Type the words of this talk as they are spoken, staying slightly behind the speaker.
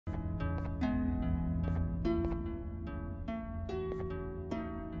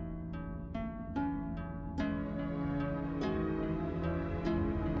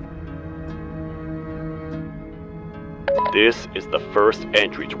This is the first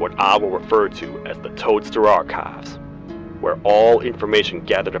entry to what I will refer to as the Toadster archives, where all information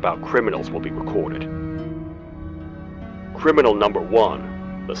gathered about criminals will be recorded. Criminal number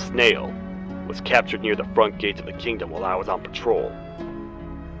 1, the snail, was captured near the front gates of the kingdom while I was on patrol.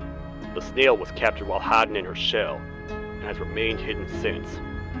 The snail was captured while hiding in her shell, and has remained hidden since.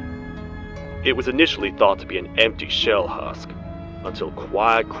 It was initially thought to be an empty shell husk, until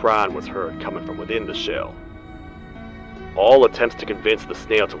quiet crying was heard coming from within the shell. All attempts to convince the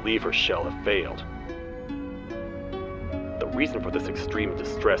snail to leave her shell have failed. The reason for this extreme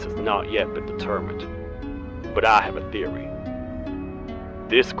distress has not yet been determined, but I have a theory.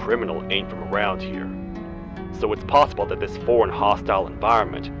 This criminal ain't from around here, so it's possible that this foreign hostile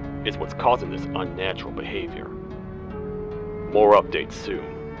environment is what's causing this unnatural behavior. More updates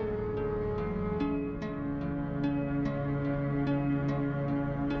soon.